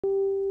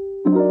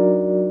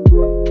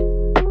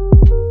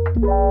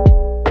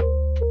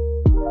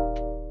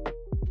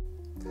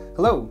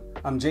Hello,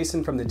 I'm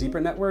Jason from the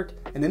Deeper Network,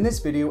 and in this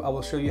video I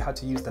will show you how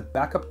to use the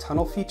backup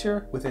tunnel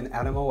feature within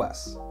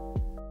AtomOS.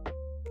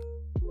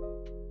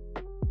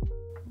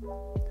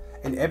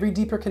 In every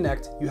Deeper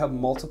Connect, you have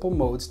multiple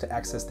modes to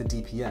access the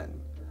DPN.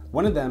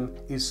 One of them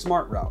is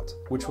Smart Route,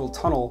 which will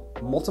tunnel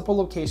multiple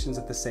locations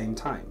at the same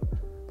time.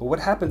 But what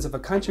happens if a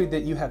country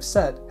that you have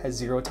set has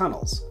 0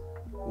 tunnels?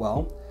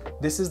 Well,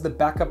 this is the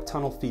backup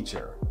tunnel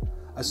feature.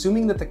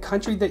 Assuming that the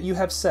country that you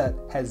have set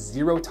has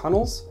 0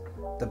 tunnels,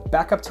 the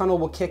backup tunnel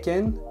will kick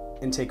in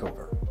and take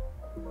over.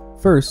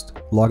 First,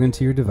 log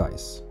into your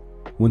device.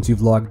 Once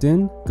you've logged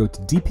in, go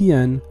to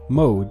DPN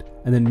mode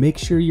and then make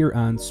sure you're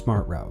on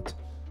Smart Route.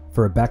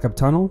 For a backup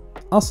tunnel,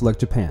 I'll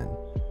select Japan.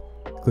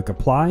 Click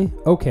Apply,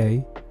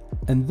 OK,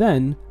 and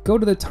then go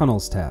to the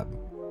Tunnels tab.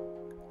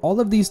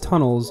 All of these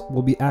tunnels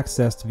will be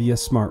accessed via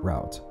Smart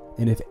Route,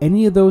 and if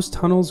any of those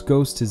tunnels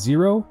goes to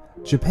 0,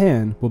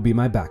 Japan will be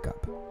my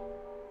backup.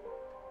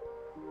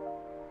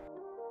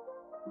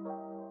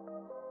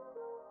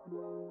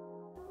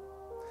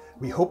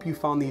 We hope you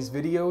found these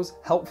videos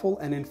helpful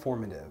and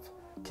informative.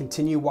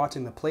 Continue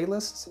watching the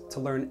playlists to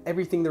learn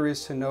everything there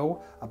is to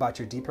know about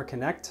your Deeper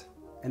Connect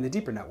and the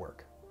Deeper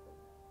Network.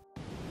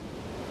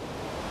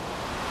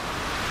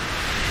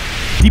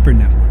 Deeper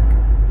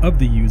Network, of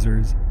the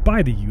users,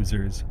 by the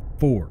users,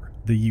 for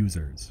the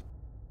users.